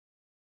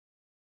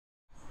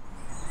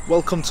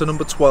Welcome to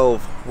number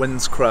 12,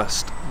 Whins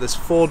Crest. This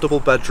 4 double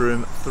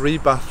bedroom, 3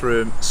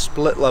 bathroom,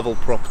 split level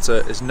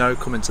property is now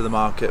coming to the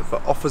market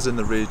for offers in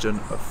the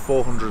region of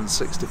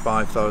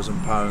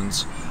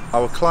 £465,000.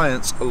 Our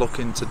clients are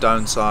looking to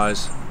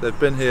downsize. They've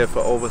been here for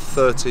over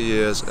 30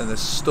 years in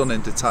this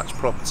stunning detached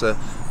property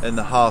in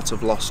the heart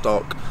of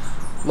Lostock.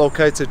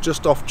 Located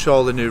just off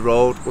CHORLEY New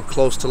Road, we're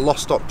close to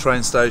Lostock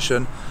train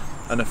station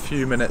and a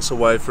few minutes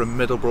away from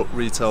Middlebrook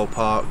Retail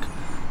Park.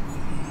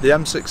 The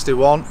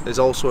M61 is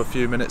also a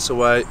few minutes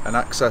away and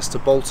access to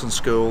Bolton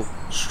School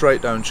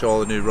straight down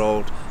CHORLEY New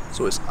Road,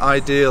 so it's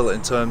ideal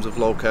in terms of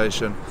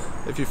location.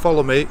 If you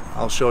follow me,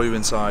 I'll show you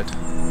inside.